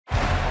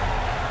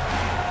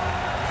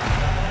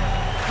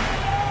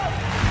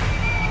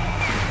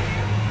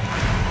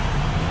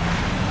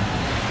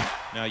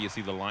Now you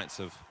see the lights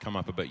have come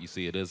up a bit, you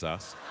see it is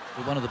us.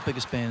 We're one of the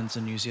biggest bands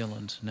in New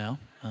Zealand now.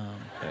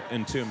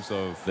 In terms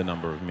of the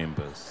number of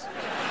members.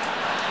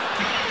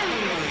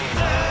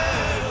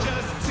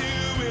 Just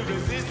two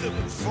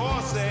irresistible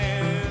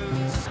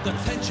forces. The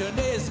tension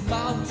is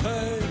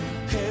mounting.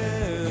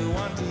 Here,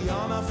 want the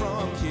honor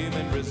from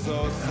human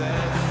resources.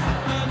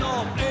 And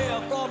up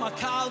here from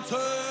accounting.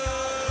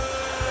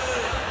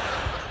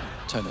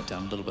 Tone it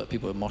down a little bit.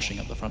 People are moshing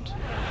up the front.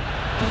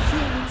 The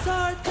humans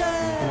are dead.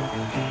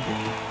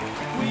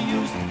 We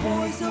use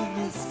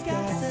poisonous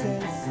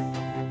gases,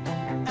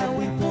 and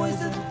we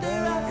poison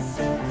their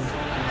assets.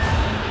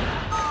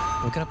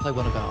 We're going to play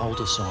one of our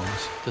older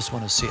songs. This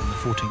one is set in the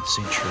 14th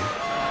century.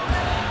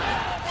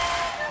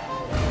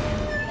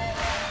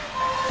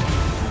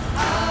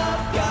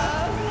 I've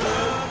got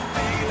her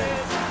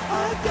feelings.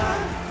 I've got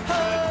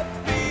her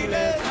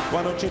feelings.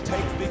 Why don't you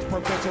take these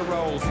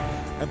profiteroles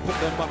and put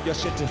them up your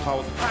shitty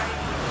holes?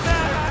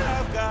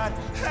 I've got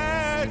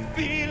her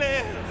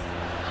feelings.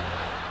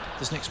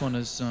 This next one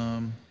is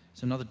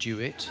it's another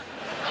duet.